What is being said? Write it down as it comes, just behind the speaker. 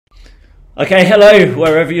Okay, hello,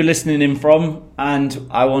 wherever you're listening in from, and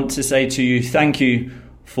I want to say to you, thank you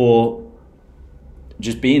for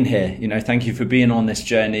just being here. Thank you for being on this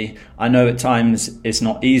journey. I know at times it's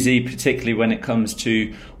not easy, particularly when it comes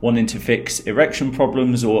to wanting to fix erection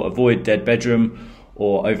problems or avoid dead bedroom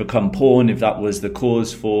or overcome porn if that was the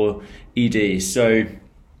cause for ED. So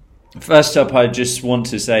first up, I just want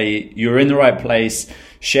to say you're in the right place,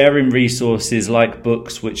 sharing resources like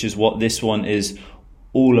books, which is what this one is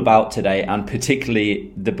all about today, and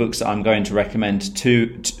particularly the books that I'm going to recommend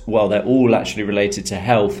well, they're all actually related to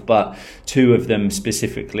health, but two of them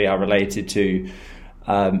specifically are related to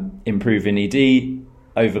improving ED,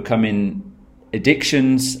 overcoming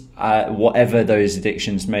addictions, whatever those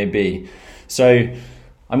addictions may be. So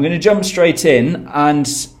I'm going to jump straight in,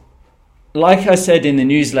 and like I said in the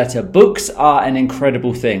newsletter, books are an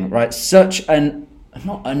incredible thing, right? Such an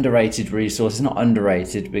not underrated resource. It's not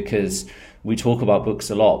underrated because we talk about books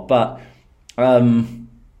a lot, but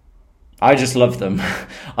I just love them.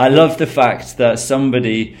 I love the fact that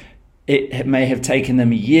it may have taken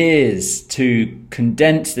them years to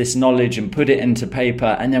condense this knowledge and put it into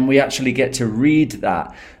paper, and then we actually get to read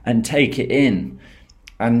that and take it in.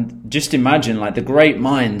 And just imagine like the great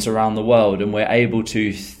minds around the world, and we're able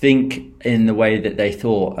to think in the way that they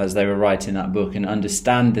thought as they were writing that book and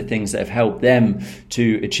understand the things that have helped them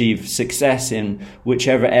to achieve success in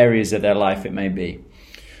whichever areas of their life it may be.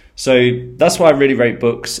 So that's why I really rate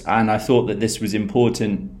books, and I thought that this was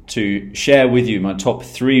important to share with you my top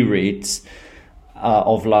 3 reads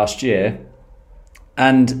of last year.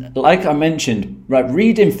 And like I mentioned, right,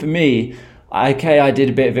 reading for me, okay, I did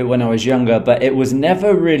a bit of it when I was younger, but it was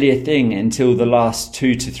never really a thing until the last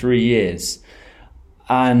 2 to 3 years.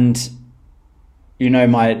 And,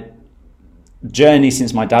 my journey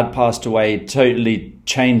since my dad passed away totally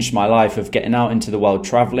changed my life of getting out into the world,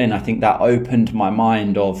 traveling. I think that opened my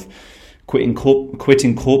mind of quitting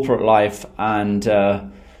corporate life and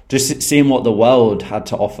just seeing what the world had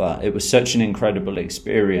to offer. It was such an incredible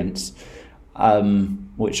experience,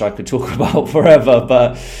 which I could talk about forever,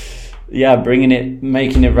 but yeah,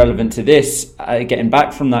 making it relevant to this, getting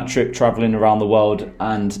back from that trip, traveling around the world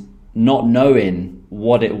and not knowing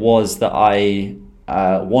what it was that I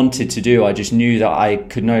wanted to do. I just knew that I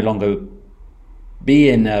could no longer be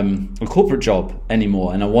in a corporate job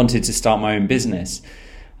anymore, and I wanted to start my own business,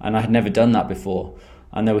 and I had never done that before.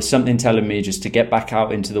 And there was something telling me just to get back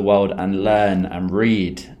out into the world and learn and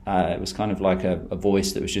read. It was kind of like a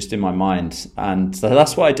voice that was just in my mind. And so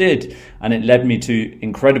that's what I did. And it led me to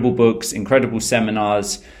incredible books, incredible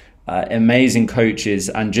seminars, amazing coaches,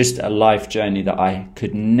 and just a life journey that I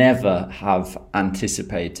could never have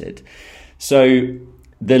anticipated. So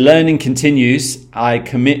the learning continues. I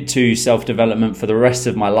commit to self-development for the rest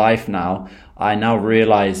of my life now. I now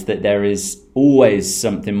realize that there is always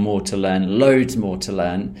something more to learn, loads more to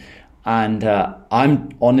learn. And I'm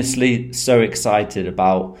honestly so excited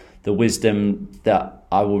about the wisdom that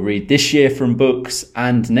I will read this year from books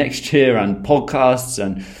and next year, and podcasts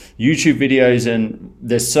and YouTube videos. And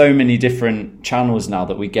there's so many different channels now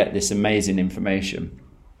that we get this amazing information.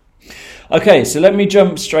 Okay, so let me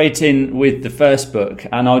jump straight in with the first book,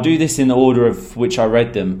 and I'll do this in the order of which I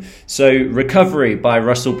read them. So Recovery by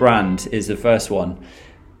Russell Brand is the first one.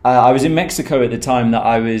 I was in Mexico at the time that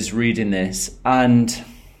I was reading this, and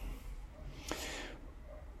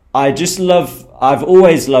I've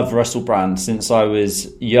always loved Russell Brand since I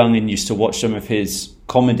was young and used to watch some of his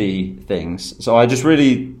comedy things. So I just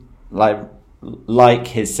really like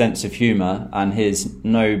his sense of humor and his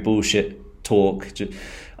no bullshit talk,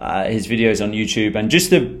 his videos on YouTube, and just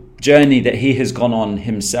the journey that he has gone on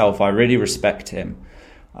himself. I really respect him,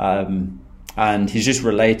 and he's just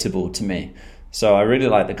relatable to me. So I really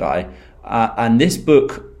like the guy. And this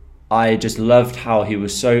book, I just loved how he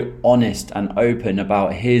was so honest and open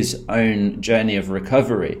about his own journey of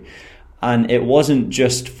recovery. And it wasn't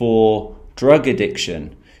just for drug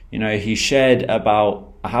addiction. He shared about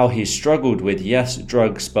how he struggled with, yes,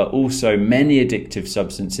 drugs, but also many addictive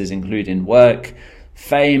substances, including work,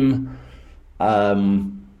 fame,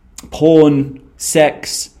 porn,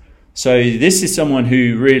 sex. So this is someone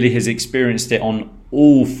who really has experienced it on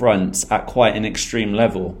all fronts at quite an extreme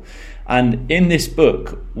level. And in this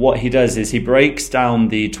book, what he does is he breaks down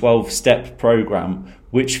the 12-step program,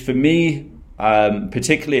 which for me,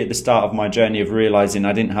 particularly at the start of my journey of realizing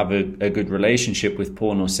I didn't have a good relationship with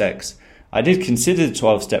porn or sex, I did consider the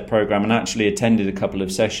 12-step program and actually attended a couple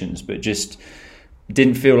of sessions, but just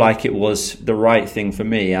didn't feel like it was the right thing for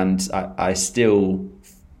me. And I still,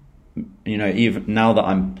 even now that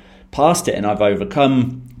I'm past it and I've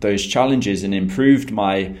overcome those challenges and improved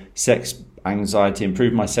my sex anxiety,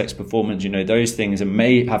 improved my sex performance. Those things have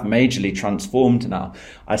majorly transformed now.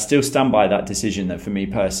 I still stand by that decision that for me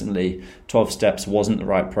personally, 12 Steps wasn't the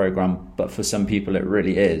right program, but for some people it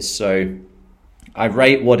really is. So I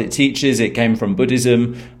rate what it teaches. It came from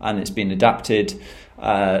Buddhism and it's been adapted.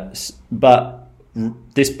 But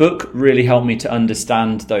this book really helped me to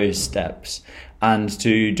understand those steps and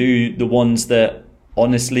to do the ones that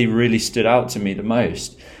honestly really stood out to me the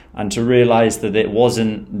most, and to realize that it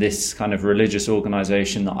wasn't this kind of religious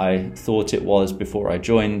organization that I thought it was before I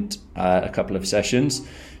joined a couple of sessions.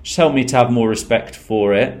 Just helped me to have more respect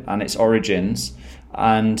for it and its origins,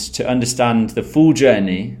 and to understand the full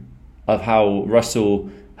journey of how Russell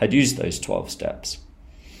had used those 12 steps.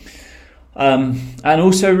 And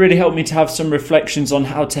also really helped me to have some reflections on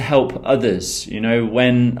how to help others,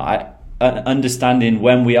 understanding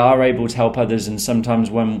when we are able to help others, and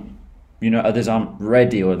sometimes when others aren't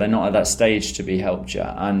ready or they're not at that stage to be helped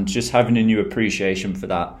yet, and just having a new appreciation for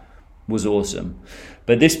that was awesome.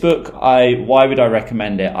 But this book, why would I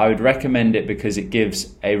recommend it? I would recommend it because it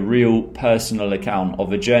gives a real personal account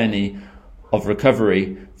of a journey of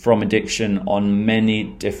recovery from addiction on many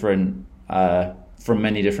different from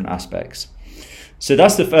many different aspects. So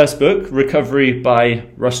that's the first book, Recovery by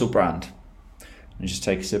Russell Brand. Let me just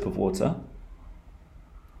take a sip of water.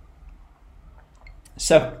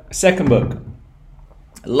 So, second book,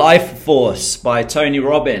 Life Force by Tony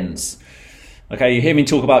Robbins. Okay, you hear me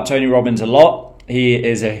talk about Tony Robbins a lot. He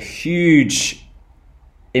is a huge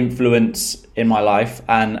influence in my life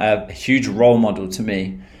and a huge role model to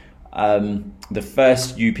me. The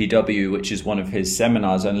first UPW, which is one of his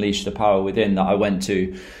seminars, Unleash the Power Within, that I went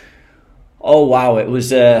to, oh wow, it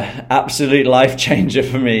was an absolute life changer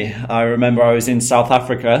for me. I remember I was in South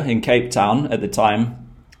Africa, in Cape Town at the time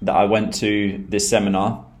that I went to this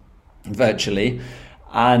seminar virtually,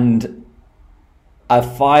 and a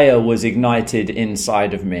fire was ignited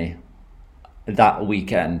inside of me that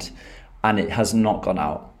weekend, and it has not gone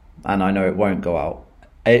out, and I know it won't go out.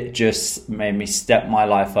 It just made me step my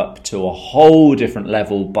life up to a whole different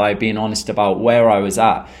level by being honest about where I was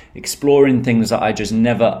at, exploring things that I just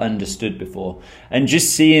never understood before, and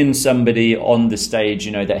just seeing somebody on the stage,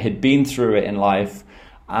 that had been through it in life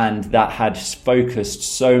and that had focused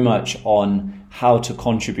so much on how to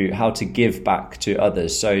contribute, how to give back to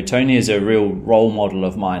others. So Tony is a real role model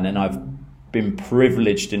of mine, and I've been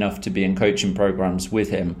privileged enough to be in coaching programs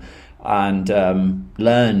with him and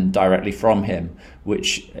learn directly from him,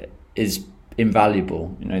 which is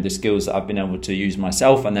invaluable. The skills that I've been able to use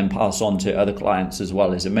myself and then pass on to other clients as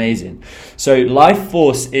well is amazing. So Life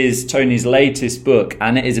Force is Tony's latest book,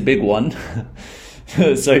 and it is a big one.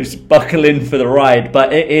 So just buckle in for the ride,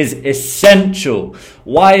 but it is essential.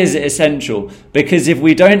 Why is it essential? Because if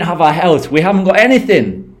we don't have our health, we haven't got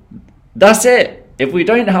anything. That's it. If we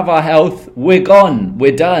don't have our health, we're gone,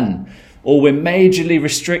 we're done, or we're majorly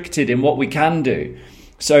restricted in what we can do.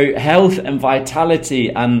 So health and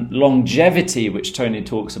vitality and longevity, which Tony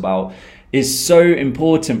talks about, is so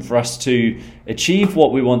important for us to achieve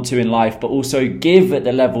what we want to in life, but also give at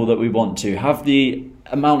the level that we want to, have the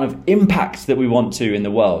amount of impact that we want to in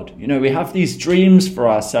the world. We have these dreams for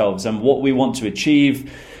ourselves and what we want to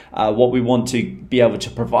achieve, what we want to be able to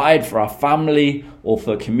provide for our family or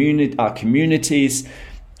for our communities.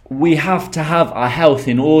 We have to have our health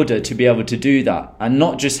in order to be able to do that, and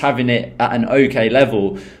not just having it at an okay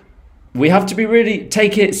level. We have to really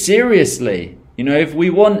take it seriously. If we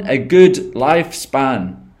want a good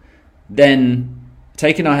lifespan, then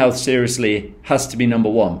taking our health seriously has to be number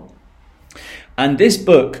one. And this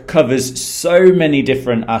book covers so many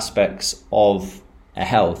different aspects of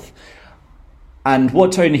health. And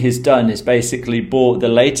what Tony has done is basically brought the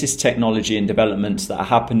latest technology and developments that are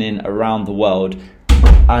happening around the world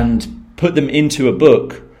and put them into a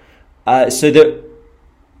book so that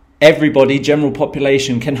everybody, general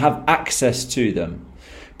population, can have access to them.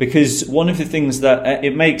 Because one of the things that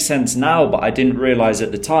it makes sense now, but I didn't realize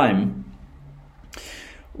at the time,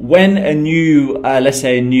 when a new, let's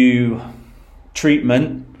say a new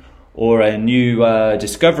treatment or a new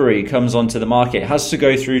discovery comes onto the market, it has to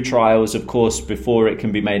go through trials, of course, before it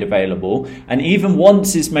can be made available. And even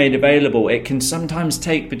once it's made available, it can sometimes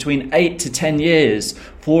take between 8 to 10 years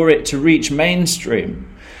for it to reach mainstream.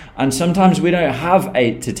 And sometimes we don't have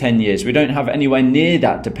 8 to 10 years. We don't have anywhere near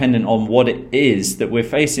that, dependent on what it is that we're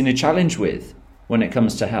facing a challenge with when it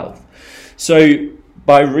comes to health. So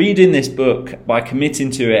by reading this book, by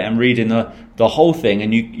committing to it and reading the whole thing,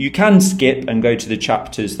 and you can skip and go to the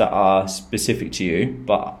chapters that are specific to you,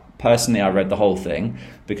 but personally I read the whole thing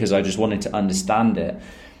because I just wanted to understand it.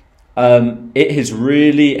 It has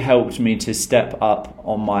really helped me to step up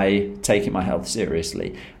on my taking my health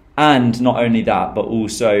seriously. And not only that, but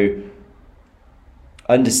also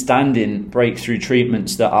understanding breakthrough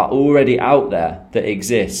treatments that are already out there, that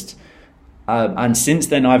exist. And since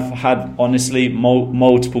then, I've had, honestly,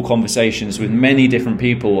 multiple conversations with many different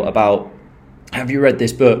people about, have you read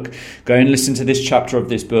this book? Go and listen to this chapter of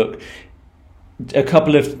this book. A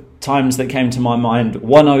couple of times that came to my mind,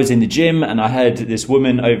 one, I was in the gym and I heard this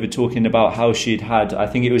woman over talking about how she'd had, I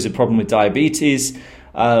think it was a problem with diabetes,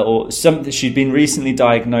 or something. She'd been recently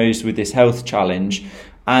diagnosed with this health challenge.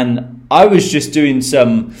 And I was just doing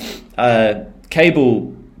some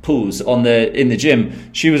cable pulls in the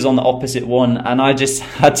gym. She was on the opposite one, and I just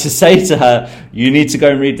had to say to her, you need to go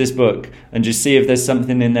and read this book and just see if there's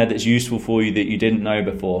something in there that's useful for you that you didn't know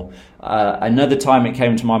before. Another time it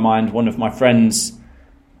came to my mind, one of my friends,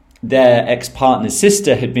 their ex-partner's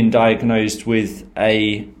sister had been diagnosed with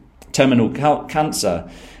a terminal cancer,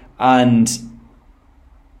 and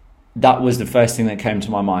that was the first thing that came to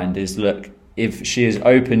my mind is, look, if she is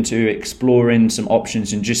open to exploring some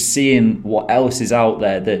options and just seeing what else is out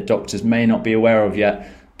there that doctors may not be aware of yet,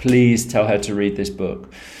 please tell her to read this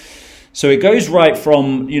book. So it goes right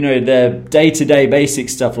from, the day-to-day basic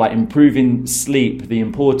stuff like improving sleep, the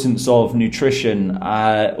importance of nutrition,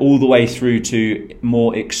 all the way through to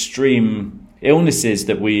more extreme illnesses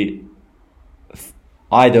that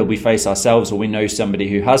either we face ourselves or we know somebody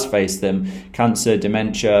who has faced them: cancer,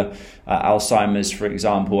 dementia, Alzheimer's, for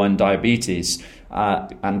example, and diabetes,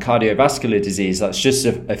 and cardiovascular disease. That's just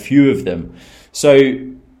a few of them. So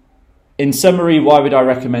in summary, why would I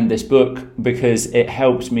recommend this book? Because it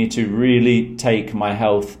helped me to really take my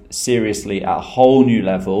health seriously at a whole new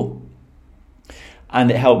level.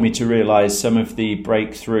 And it helped me to realize some of the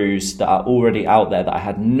breakthroughs that are already out there that I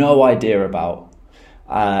had no idea about.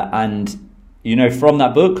 From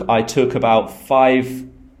that book, I took about 5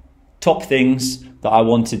 top things that I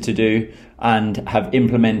wanted to do and have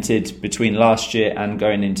implemented between last year and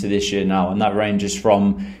going into this year now. And that ranges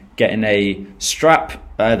from getting a strap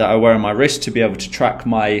that I wear on my wrist to be able to track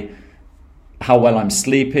how well I'm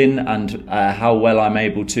sleeping and how well I'm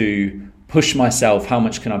able to push myself, how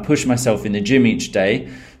much can I push myself in the gym each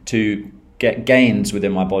day to get gains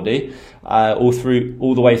within my body, all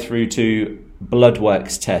the way through to blood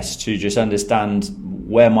works tests to just understand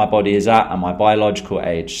where my body is at and my biological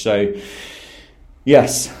age. So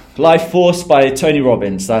yes, Life Force by Tony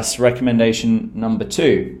Robbins, that's recommendation number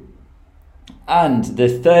 2. And the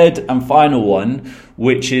third and final one,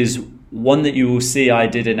 which is one that you will see I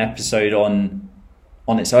did an episode on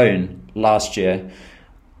its own last year,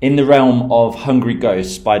 In the Realm of Hungry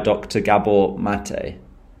Ghosts by Dr. Gabor Mate.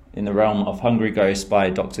 In the Realm of Hungry Ghosts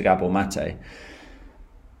by Dr. Gabor Mate.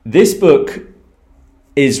 This book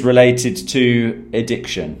is related to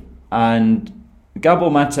addiction, and Gabor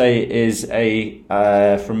Mate is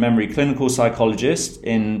from memory, clinical psychologist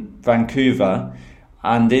in Vancouver,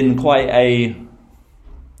 and in quite a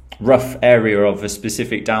rough area of a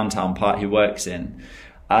specific downtown part he works in,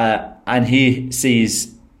 and he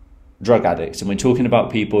sees drug addicts, and we're talking about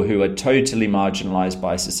people who are totally marginalized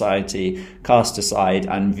by society, cast aside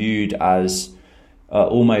and viewed as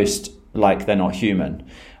almost like they're not human.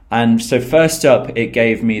 And so first up, it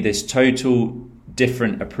gave me this total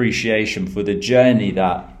different appreciation for the journey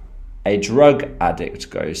that a drug addict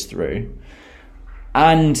goes through.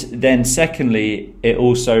 And then secondly, it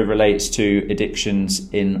also relates to addictions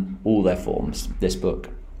in all their forms, this book.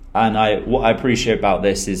 And what I appreciate about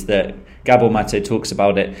this is that Gabor Mate talks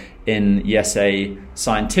about it in, yes, a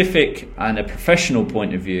scientific and a professional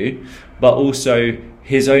point of view, but also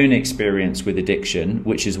his own experience with addiction,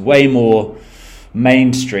 which is way more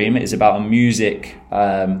mainstream. It is about a music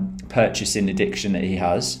purchasing addiction that he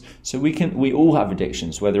has. So we all have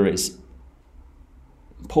addictions, whether it's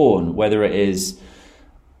porn, whether it is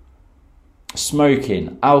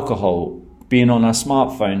smoking, alcohol, being on our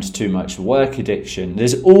smartphones too much, work addiction.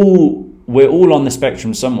 We're all on the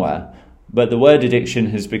spectrum somewhere, but the word addiction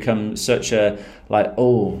has become such a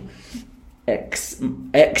X,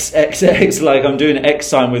 like I'm doing an X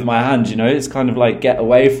sign with my hand, it's kind of like get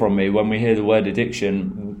away from me when we hear the word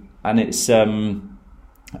addiction, and it's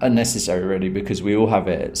unnecessary really, because we all have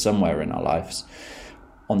it somewhere in our lives,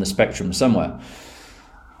 on the spectrum somewhere.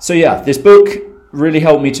 So yeah, this book really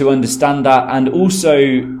helped me to understand that, and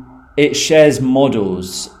also it shares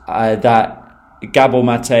models that Gabor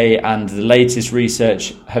Mate and the latest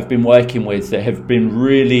research have been working with that have been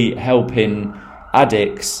really helping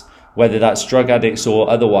addicts, whether that's drug addicts or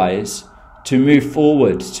otherwise, to move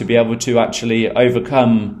forward, to be able to actually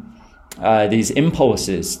overcome these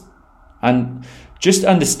impulses. And just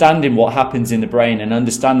understanding what happens in the brain and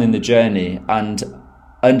understanding the journey and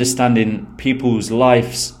understanding people's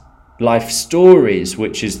lives, life stories,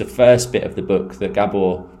 which is the first bit of the book that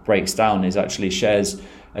Gabor breaks down, is actually shares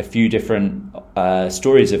a few different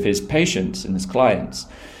stories of his patients and his clients.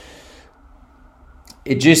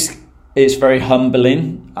 It's very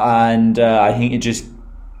humbling, and I think it just,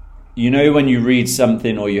 when you read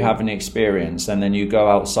something or you have an experience and then you go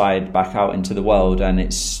outside, back out into the world, and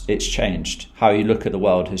it's changed. How you look at the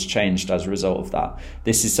world has changed as a result of that.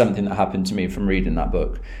 This is something that happened to me from reading that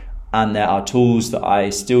book. And there are tools that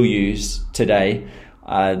I still use today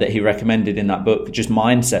that he recommended in that book, just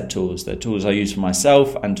mindset tools. They're tools I use for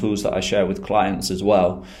myself and tools that I share with clients as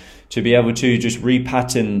well, to be able to just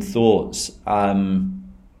repattern thoughts,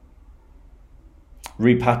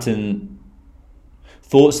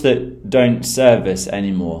 thoughts that don't serve us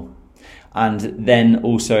anymore, and then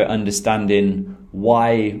also understanding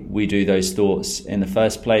why we do those thoughts in the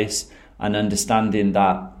first place, and understanding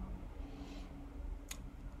that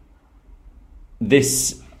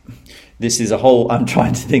this is a whole, I'm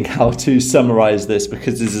trying to think how to summarize this,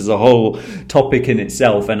 because this is a whole topic in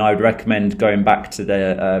itself, and I'd recommend going back to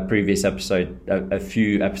the previous episode, a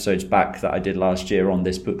few episodes back that I did last year on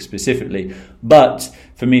this book specifically. But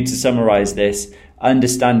for me to summarize this,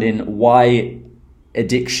 understanding why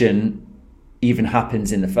addiction even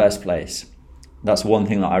happens in the first place. That's one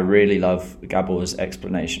thing that I really love Gabor's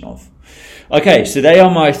explanation of. Okay, so they are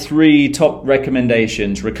my 3 top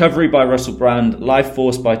recommendations: Recovery by Russell Brand, Life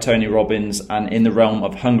Force by Tony Robbins, and In the Realm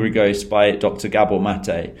of Hungry Ghosts by Dr. Gabor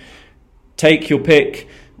Mate. Take your pick,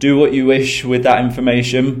 do what you wish with that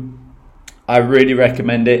information. I really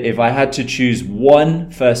recommend it. If I had to choose one,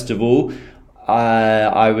 first of all,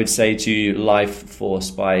 I would say to you Life Force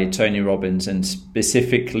by Tony Robbins, and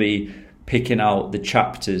specifically picking out the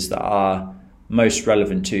chapters that are most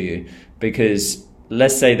relevant to you. Because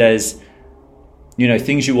let's say there's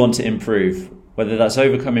things you want to improve, whether that's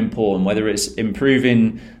overcoming porn, whether it's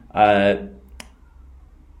improving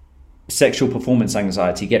sexual performance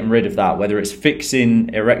anxiety, getting rid of that, whether it's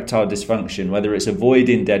fixing erectile dysfunction, whether it's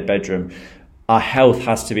avoiding dead bedroom. Our health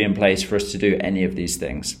has to be in place for us to do any of these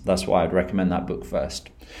things. That's why I'd recommend that book first.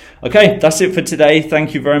 Okay, that's it for today.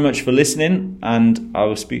 Thank you very much for listening, and I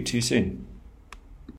will speak to you soon.